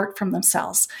apart from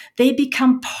themselves. They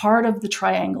become part of the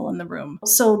triangle in the room.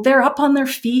 So they're up on their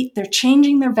feet, they're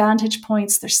changing their vantage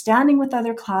points, they're standing with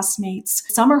other classmates,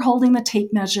 some are holding the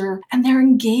tape measure, and they're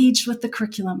engaged with the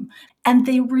curriculum. And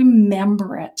they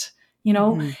remember it,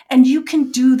 and you can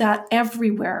do that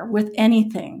everywhere with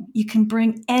anything. You can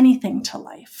bring anything to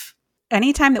life.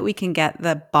 Anytime that we can get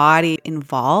the body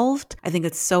involved, I think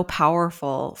it's so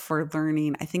powerful for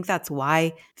learning. I think that's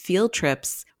why field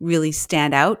trips really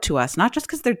stand out to us, not just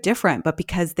because they're different, but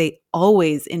because they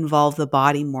always involve the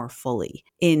body more fully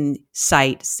in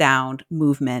sight, sound,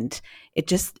 movement. It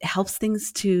just helps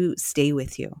things to stay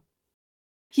with you.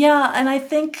 Yeah, and I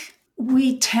think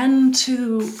we tend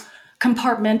to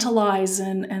compartmentalize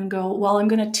and go, well, I'm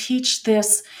going to teach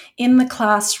this in the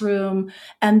classroom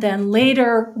and then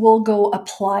later we'll go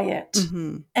apply it.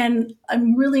 Mm-hmm. And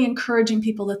I'm really encouraging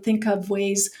people to think of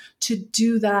ways to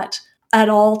do that at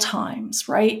all times,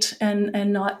 right? And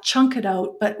not chunk it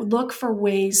out, but look for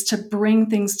ways to bring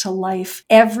things to life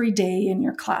every day in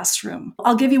your classroom.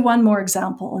 I'll give you one more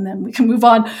example and then we can move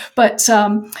on. But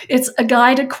it's a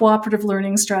guided cooperative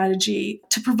learning strategy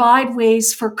to provide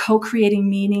ways for co-creating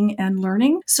meaning and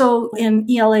learning. So in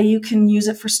ELA, you can use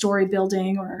it for story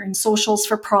building, or in socials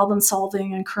for problem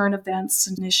solving and current events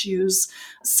and issues.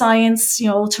 Science,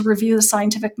 to review the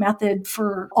scientific method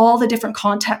for all the different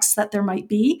contexts that there might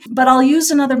be. But I'll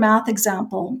use another math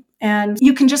example, and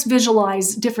you can just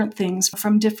visualize different things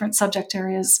from different subject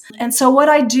areas. And so what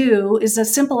I do is a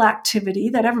simple activity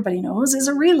that everybody knows is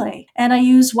a relay. And I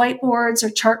use whiteboards or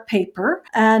chart paper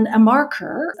and a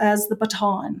marker as the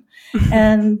baton.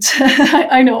 And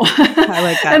I know. I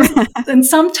like that. and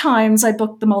sometimes I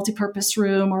book the multipurpose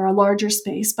room or a larger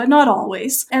space, but not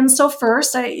always. And so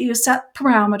first you set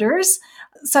parameters,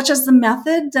 such as the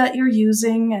method that you're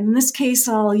using. And in this case,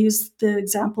 I'll use the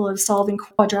example of solving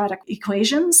quadratic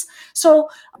equations. So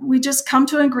we just come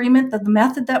to an agreement that the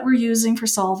method that we're using for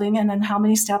solving, and then how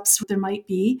many steps there might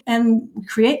be, and we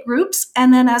create groups.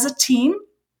 And then as a team,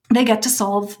 they get to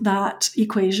solve that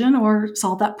equation or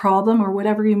solve that problem or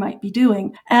whatever you might be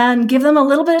doing, and give them a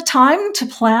little bit of time to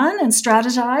plan and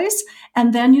strategize.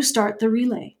 And then you start the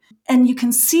relay. And you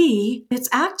can see it's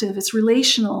active, it's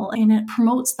relational, and it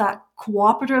promotes that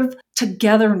cooperative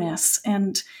togetherness.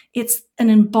 And it's an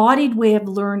embodied way of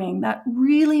learning that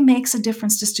really makes a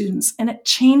difference to students, and it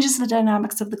changes the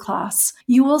dynamics of the class.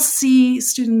 You will see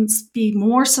students be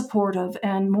more supportive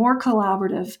and more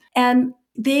collaborative, and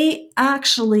they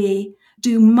actually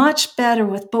do much better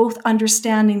with both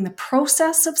understanding the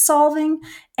process of solving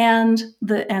and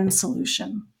the end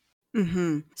solution.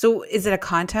 Mm-hmm. So is it a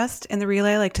contest in the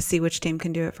relay, like to see which team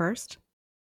can do it first?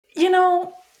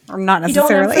 Or not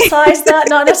necessarily. You don't emphasize that,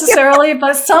 not necessarily,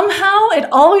 but somehow it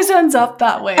always ends up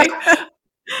that way.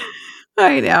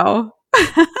 I know.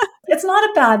 It's not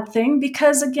a bad thing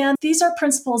because, again, these are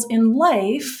principles in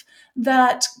life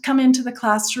that come into the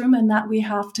classroom and that we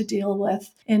have to deal with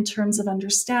in terms of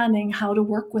understanding how to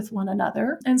work with one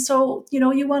another. And so,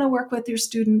 you want to work with your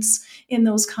students in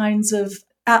those kinds of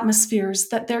atmospheres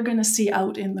that they're going to see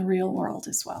out in the real world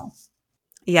as well.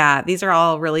 Yeah, these are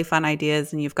all really fun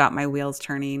ideas, and you've got my wheels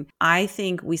turning. I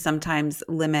think we sometimes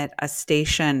limit a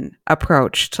station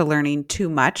approach to learning too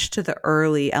much to the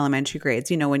early elementary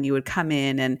grades. When you would come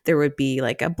in and there would be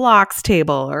like a blocks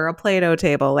table or a Play-Doh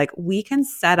table. Like, we can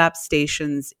set up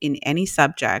stations in any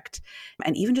subject,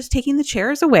 and even just taking the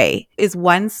chairs away is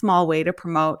one small way to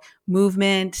promote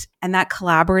movement and that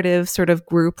collaborative sort of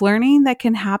group learning that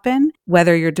can happen,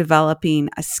 whether you're developing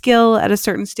a skill at a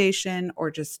certain station or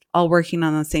just all working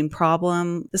on the same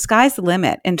problem. The sky's the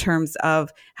limit in terms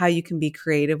of how you can be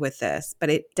creative with this, but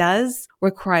it does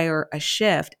require a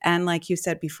shift. And like you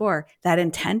said before, that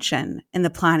intention in the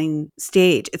planning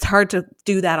stage, it's hard to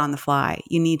do that on the fly.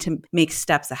 You need to make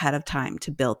steps ahead of time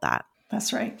to build that.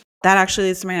 That's right. That actually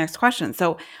leads to my next question.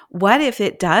 So what if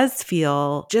it does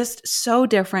feel just so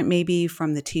different maybe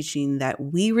from the teaching that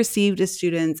we received as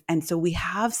students? And so we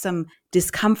have some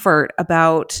discomfort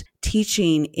about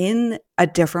teaching in a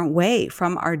different way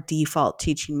from our default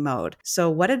teaching mode.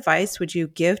 So what advice would you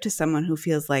give to someone who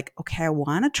feels like, okay, I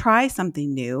want to try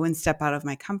something new and step out of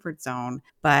my comfort zone,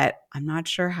 but I'm not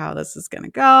sure how this is going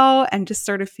to go, and just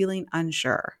sort of feeling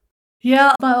unsure?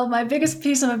 Yeah, well, my biggest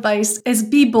piece of advice is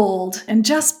be bold and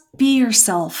just be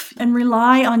yourself and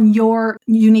rely on your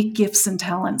unique gifts and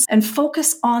talents and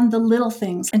focus on the little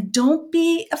things. And don't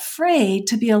be afraid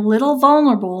to be a little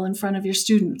vulnerable in front of your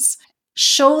students.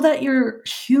 Show that you're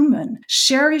human.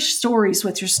 Share your stories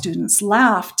with your students.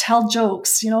 Laugh, tell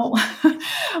jokes.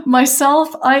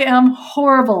 Myself, I am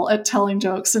horrible at telling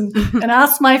jokes, and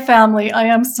ask my family, I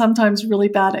am sometimes really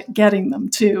bad at getting them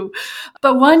too.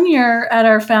 But one year at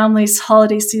our family's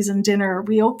holiday season dinner,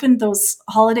 we opened those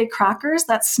holiday crackers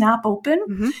that snap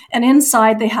open, and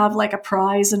inside they have like a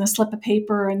prize and a slip of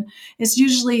paper, and it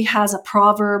usually has a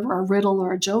proverb or a riddle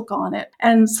or a joke on it.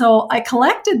 And so I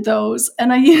collected those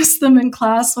and I used them in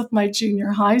class with my junior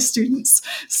high students.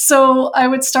 So I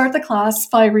would start the class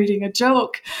by reading a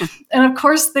joke. And of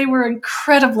course, they were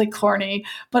incredibly corny,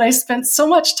 but I spent so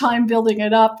much time building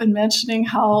it up and mentioning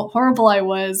how horrible I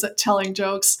was at telling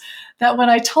jokes that when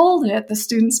I told it, the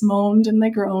students moaned and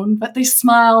they groaned, but they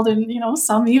smiled and,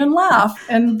 some even laughed.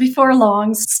 And before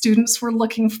long, students were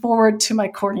looking forward to my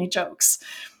corny jokes.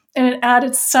 And it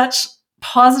added such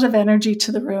positive energy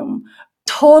to the room,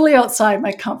 totally outside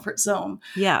my comfort zone.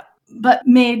 Yeah. But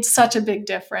made such a big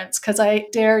difference because I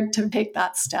dared to take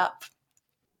that step.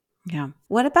 Yeah.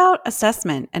 What about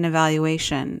assessment and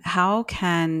evaluation? How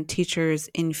can teachers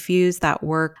infuse that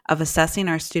work of assessing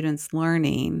our students'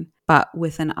 learning but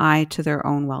with an eye to their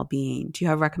own well-being. Do you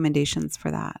have recommendations for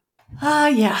that?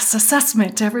 Yes,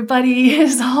 assessment. Everybody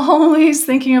is always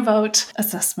thinking about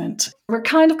assessment. We're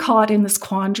kind of caught in this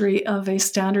quandary of a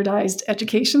standardized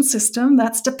education system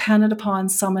that's dependent upon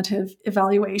summative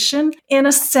evaluation in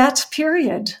a set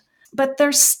period. But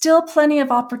there's still plenty of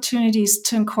opportunities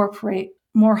to incorporate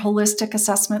more holistic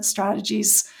assessment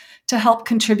strategies to help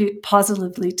contribute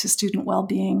positively to student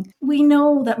well-being. We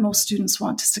know that most students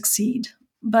want to succeed,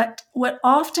 but what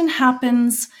often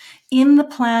happens in the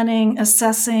planning,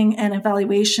 assessing, and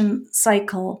evaluation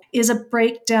cycle is a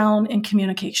breakdown in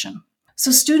communication. So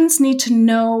students need to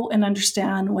know and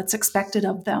understand what's expected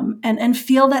of them and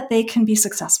feel that they can be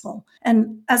successful.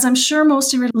 And as I'm sure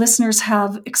most of your listeners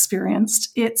have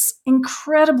experienced, it's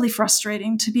incredibly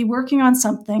frustrating to be working on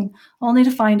something only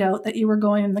to find out that you were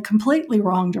going in the completely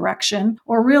wrong direction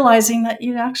or realizing that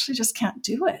you actually just can't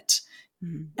do it.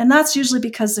 Mm-hmm. And that's usually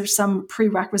because there's some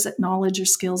prerequisite knowledge or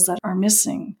skills that are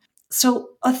missing. So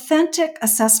authentic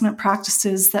assessment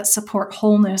practices that support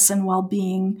wholeness and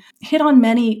well-being hit on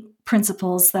many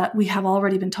principles that we have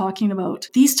already been talking about.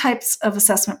 These types of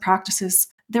assessment practices,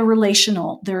 they're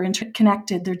relational, they're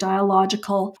interconnected, they're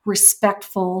dialogical,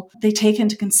 respectful. They take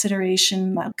into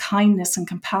consideration kindness and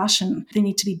compassion. They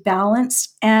need to be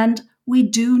balanced, and we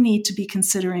do need to be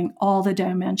considering all the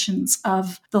dimensions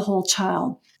of the whole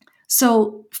child.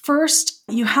 So first,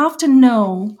 you have to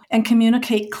know and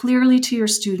communicate clearly to your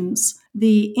students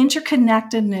the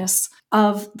interconnectedness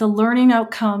of the learning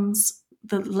outcomes,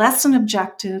 the lesson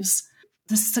objectives,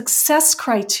 the success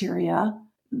criteria,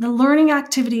 the learning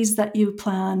activities that you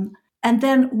plan, and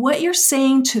then what you're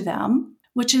saying to them,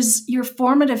 which is your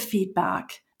formative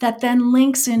feedback that then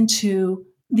links into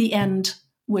the end,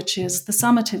 which is the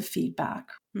summative feedback.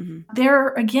 Mm-hmm. There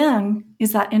again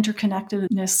is that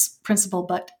interconnectedness principle,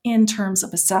 but in terms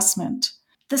of assessment.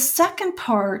 The second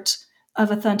part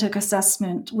of authentic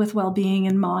assessment with well-being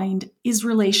in mind is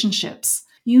relationships.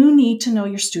 You need to know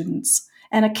your students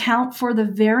and account for the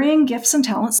varying gifts and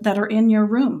talents that are in your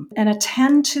room and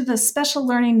attend to the special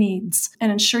learning needs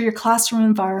and ensure your classroom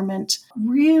environment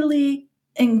really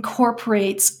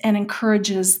incorporates and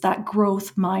encourages that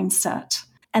growth mindset.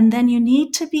 And then you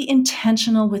need to be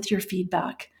intentional with your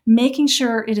feedback, making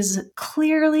sure it is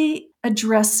clearly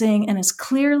addressing and is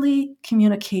clearly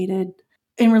communicated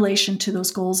in relation to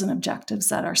those goals and objectives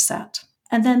that are set.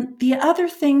 And then the other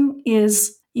thing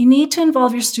is you need to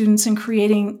involve your students in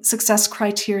creating success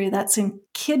criteria that's in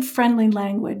kid-friendly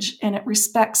language and it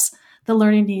respects the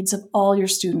learning needs of all your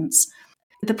students.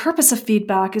 The purpose of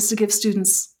feedback is to give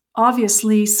students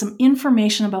obviously some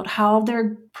information about how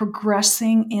they're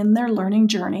progressing in their learning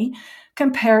journey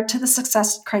compared to the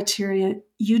success criteria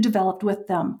you developed with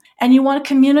them. And you want to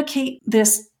communicate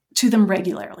this to them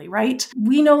regularly, right?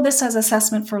 We know this as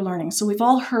assessment for learning, so we've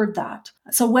all heard that.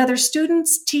 So whether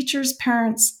students, teachers,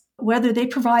 parents, whether they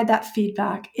provide that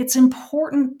feedback, it's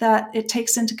important that it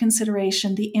takes into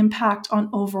consideration the impact on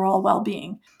overall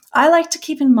well-being. I like to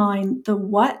keep in mind the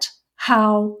what,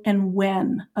 how, and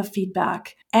when of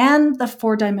feedback, and the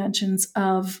 4 dimensions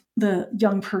of the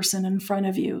young person in front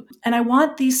of you. And I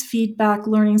want these feedback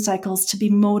learning cycles to be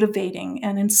motivating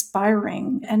and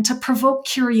inspiring and to provoke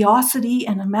curiosity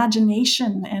and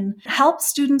imagination and help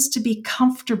students to be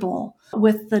comfortable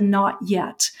with the not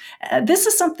yet. This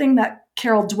is something that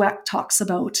Carol Dweck talks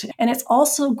about, and it's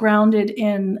also grounded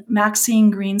in Maxine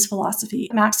Green's philosophy.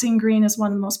 Maxine Green is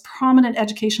one of the most prominent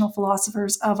educational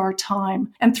philosophers of our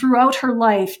time, and throughout her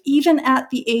life, even at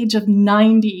the age of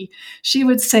 90, she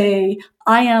would say,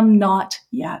 "I am not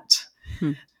yet."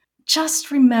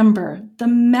 Just remember, the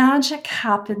magic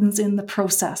happens in the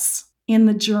process, in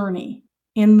the journey,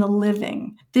 in the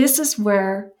living. This is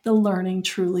where the learning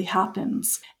truly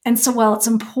happens. And so while it's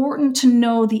important to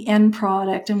know the end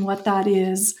product and what that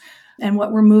is and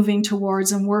what we're moving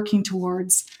towards and working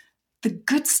towards, the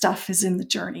good stuff is in the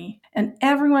journey. And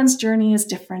everyone's journey is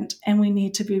different, and we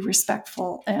need to be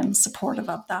respectful and supportive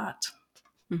of that.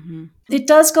 Mm-hmm. It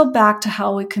does go back to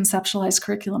how we conceptualize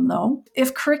curriculum, though.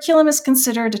 If curriculum is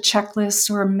considered a checklist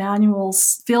or a manual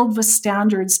filled with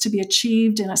standards to be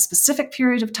achieved in a specific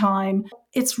period of time,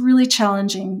 it's really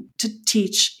challenging to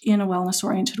teach in a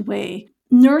wellness-oriented way.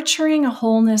 Nurturing a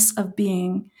wholeness of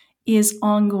being is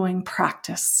ongoing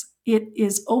practice. It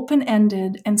is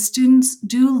open-ended, and students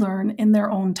do learn in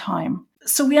their own time.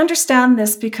 So we understand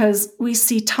this because we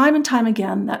see time and time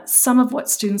again that some of what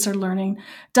students are learning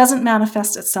doesn't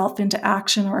manifest itself into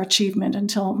action or achievement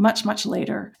until much, much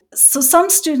later. So some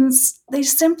students, they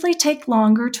simply take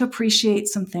longer to appreciate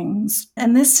some things.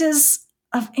 And this is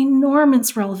of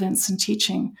enormous relevance in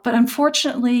teaching. But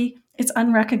unfortunately, it's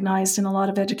unrecognized in a lot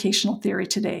of educational theory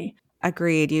today.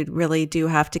 Agreed. You really do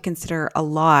have to consider a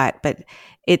lot, but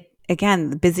again,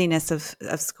 the busyness of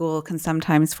school can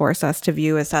sometimes force us to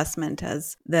view assessment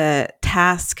as the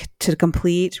task to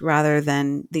complete rather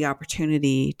than the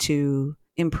opportunity to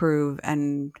improve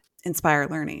and inspire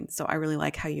learning. So I really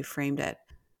like how you framed it.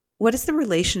 What is the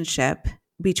relationship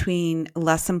between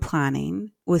lesson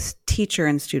planning with teacher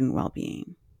and student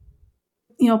well-being?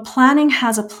 Planning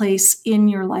has a place in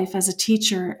your life as a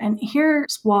teacher, and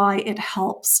here's why it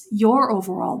helps your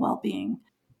overall well-being.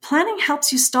 Planning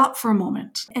helps you stop for a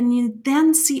moment, and you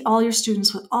then see all your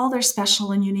students with all their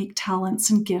special and unique talents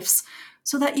and gifts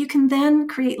so that you can then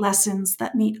create lessons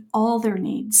that meet all their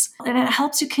needs. And it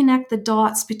helps you connect the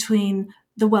dots between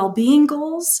the well-being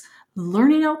goals, the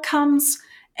learning outcomes,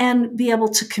 and be able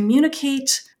to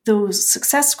communicate those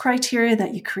success criteria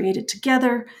that you created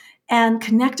together and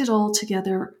connect it all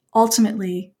together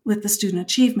ultimately with the student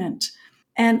achievement.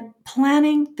 And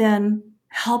planning then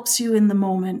helps you in the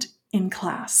moment in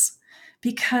class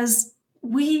because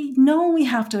we know we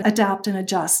have to adapt and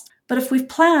adjust. But if we've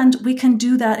planned, we can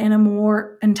do that in a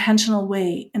more intentional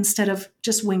way instead of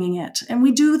just winging it. And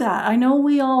we do that. I know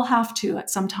we all have to at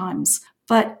some times.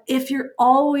 But if you're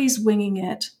always winging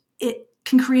it, it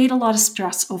can create a lot of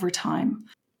stress over time.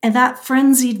 And that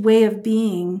frenzied way of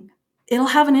being, it'll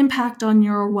have an impact on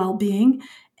your well-being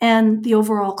and the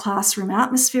overall classroom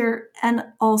atmosphere, and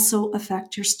also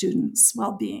affect your students'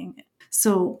 well-being.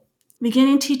 So,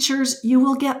 beginning teachers, you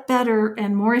will get better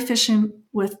and more efficient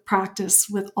with practice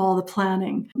with all the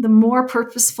planning. The more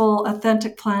purposeful,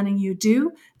 authentic planning you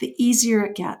do, the easier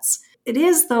it gets. It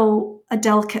is, though, a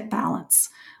delicate balance.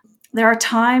 There are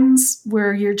times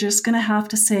where you're just going to have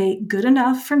to say, good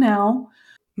enough for now.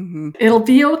 Mm-hmm. It'll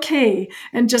be okay.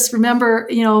 And just remember,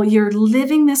 you're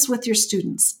living this with your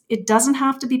students. It doesn't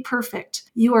have to be perfect.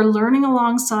 You are learning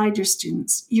alongside your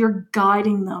students. You're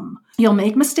guiding them. You'll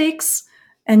make mistakes,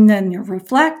 and then you'll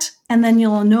reflect, and then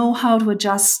you'll know how to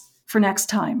adjust for next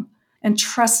time. And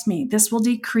trust me, this will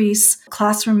decrease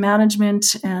classroom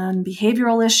management and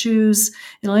behavioral issues.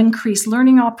 It'll increase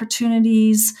learning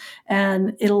opportunities,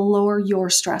 and it'll lower your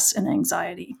stress and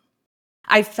anxiety.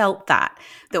 I felt that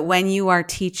when you are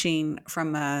teaching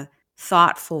from a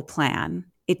thoughtful plan,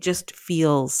 it just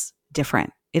feels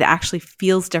different. It actually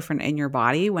feels different in your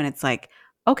body when it's like,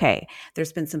 okay,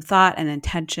 there's been some thought and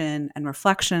intention and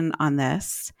reflection on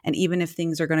this. And even if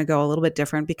things are going to go a little bit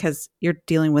different because you're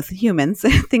dealing with humans,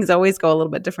 things always go a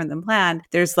little bit different than planned.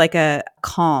 There's like a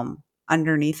calm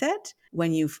underneath it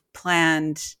when you've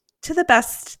planned to the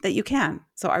best that you can.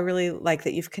 So I really like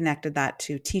that you've connected that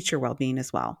to teacher well-being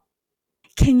as well.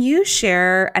 Can you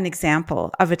share an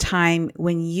example of a time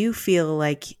when you feel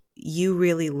like you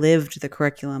really lived the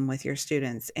curriculum with your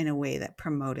students in a way that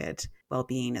promoted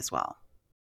well-being as well?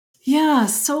 Yeah,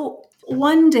 so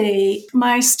one day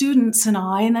my students and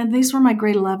I, and then these were my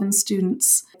grade 11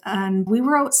 students, and we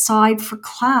were outside for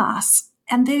class,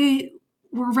 and they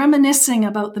were reminiscing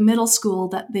about the middle school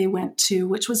that they went to,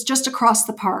 which was just across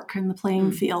the park in the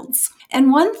playing fields.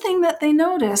 And one thing that they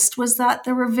noticed was that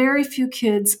there were very few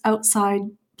kids outside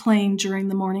playing during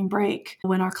the morning break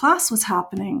when our class was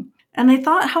happening. And they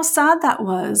thought how sad that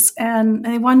was. And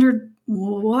they wondered,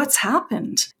 what's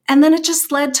happened? And then it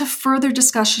just led to further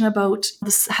discussion about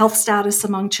the health status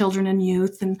among children and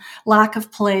youth and lack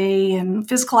of play and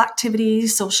physical activity,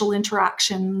 social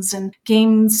interactions, and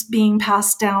games being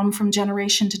passed down from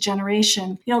generation to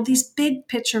generation. These big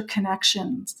picture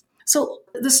connections. So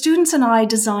the students and I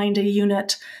designed a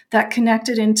unit that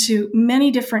connected into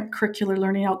many different curricular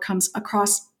learning outcomes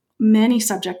across many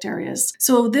subject areas.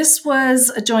 So this was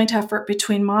a joint effort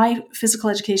between my physical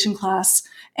education class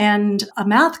and a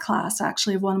math class,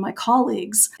 actually, of one of my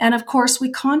colleagues. And of course,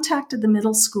 we contacted the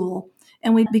middle school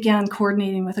and we began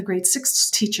coordinating with a grade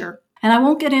 6 teacher. And I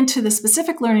won't get into the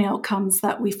specific learning outcomes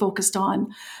that we focused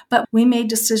on, but we made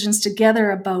decisions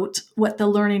together about what the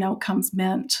learning outcomes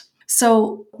meant.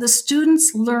 So the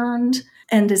students learned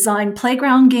and designed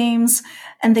playground games,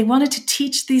 and they wanted to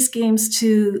teach these games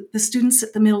to the students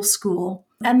at the middle school.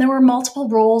 And there were multiple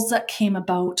roles that came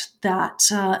about that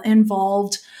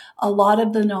involved a lot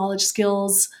of the knowledge,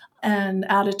 skills, and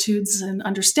attitudes and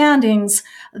understandings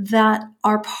that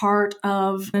are part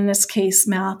of, in this case,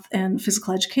 math and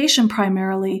physical education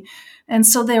primarily. And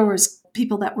so there was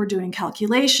people that were doing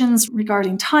calculations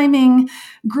regarding timing,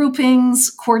 groupings,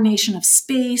 coordination of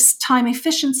space, time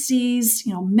efficiencies,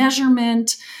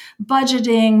 measurement,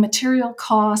 budgeting, material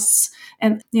costs.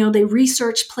 And, they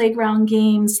researched playground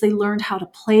games. They learned how to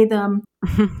play them.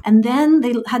 And then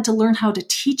they had to learn how to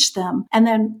teach them and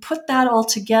then put that all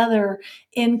together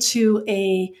into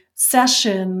a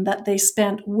session that they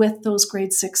spent with those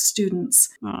grade 6 students.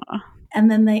 And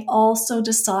then they also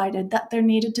decided that there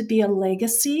needed to be a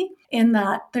legacy, in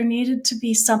that there needed to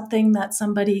be something that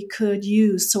somebody could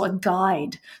use, so a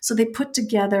guide. So they put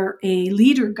together a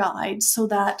leader guide so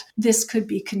that this could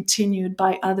be continued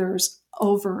by others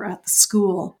over at the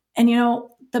school. And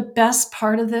the best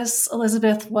part of this,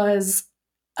 Elizabeth, was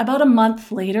about a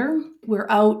month later, we're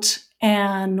out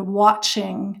and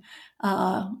watching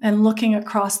and looking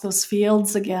across those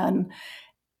fields again.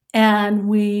 And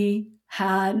we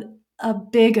had a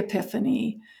big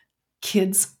epiphany,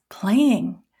 kids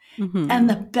playing. Mm-hmm. And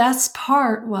the best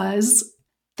part was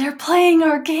they're playing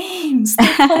our games.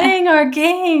 They're playing our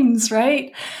games,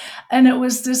 right? And it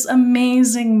was this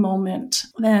amazing moment.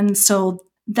 And so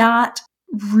that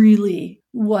really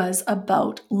was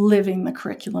about living the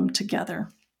curriculum together.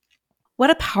 What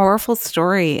a powerful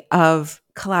story of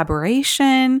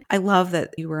collaboration. I love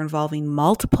that you were involving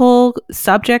multiple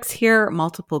subjects here,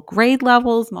 multiple grade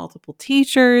levels, multiple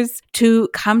teachers to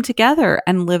come together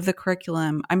and live the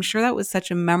curriculum. I'm sure that was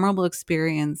such a memorable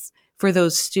experience for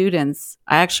those students.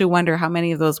 I actually wonder how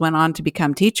many of those went on to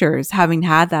become teachers, having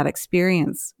had that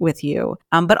experience with you.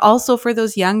 But also for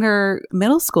those younger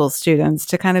middle school students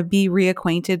to kind of be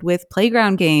reacquainted with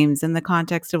playground games in the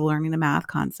context of learning a math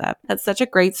concept. That's such a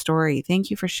great story. Thank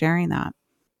you for sharing that.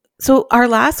 So our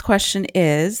last question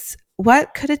is,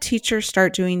 what could a teacher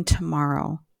start doing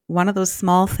tomorrow? One of those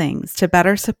small things to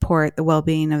better support the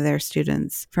well-being of their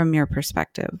students from your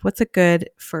perspective. What's a good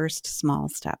first small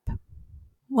step?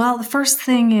 Well, the first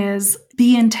thing is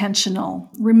be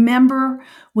intentional. Remember,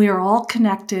 we are all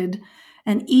connected,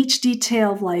 and each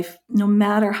detail of life, no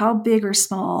matter how big or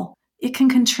small, it can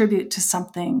contribute to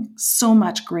something so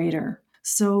much greater.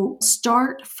 So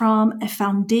start from a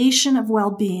foundation of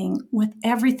well-being with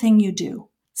everything you do.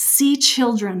 See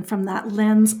children from that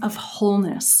lens of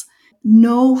wholeness.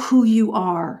 Know who you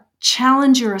are.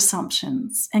 Challenge your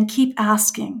assumptions and keep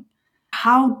asking,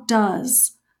 how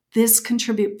does this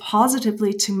contribute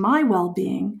positively to my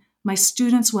well-being, my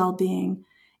students' well-being,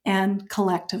 and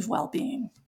collective well-being?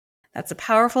 That's a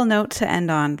powerful note to end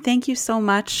on. Thank you so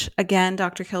much again,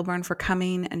 Dr. Kilborn, for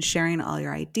coming and sharing all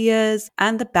your ideas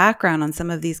and the background on some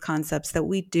of these concepts that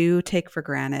we do take for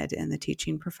granted in the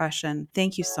teaching profession.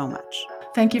 Thank you so much.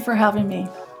 Thank you for having me.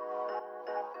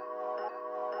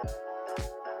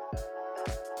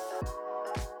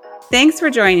 Thanks for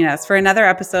joining us for another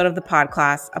episode of The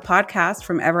Podcast, a podcast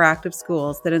from Everactive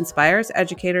Schools that inspires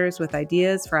educators with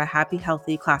ideas for a happy,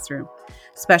 healthy classroom.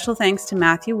 Special thanks to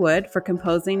Matthew Wood for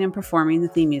composing and performing the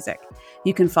theme music.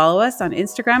 You can follow us on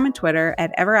Instagram and Twitter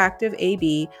at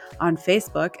EveractiveAB, on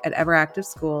Facebook at Everactive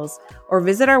Schools, or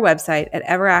visit our website at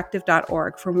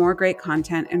everactive.org for more great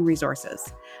content and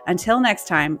resources. Until next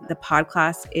time, the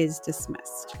podcast is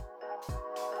dismissed.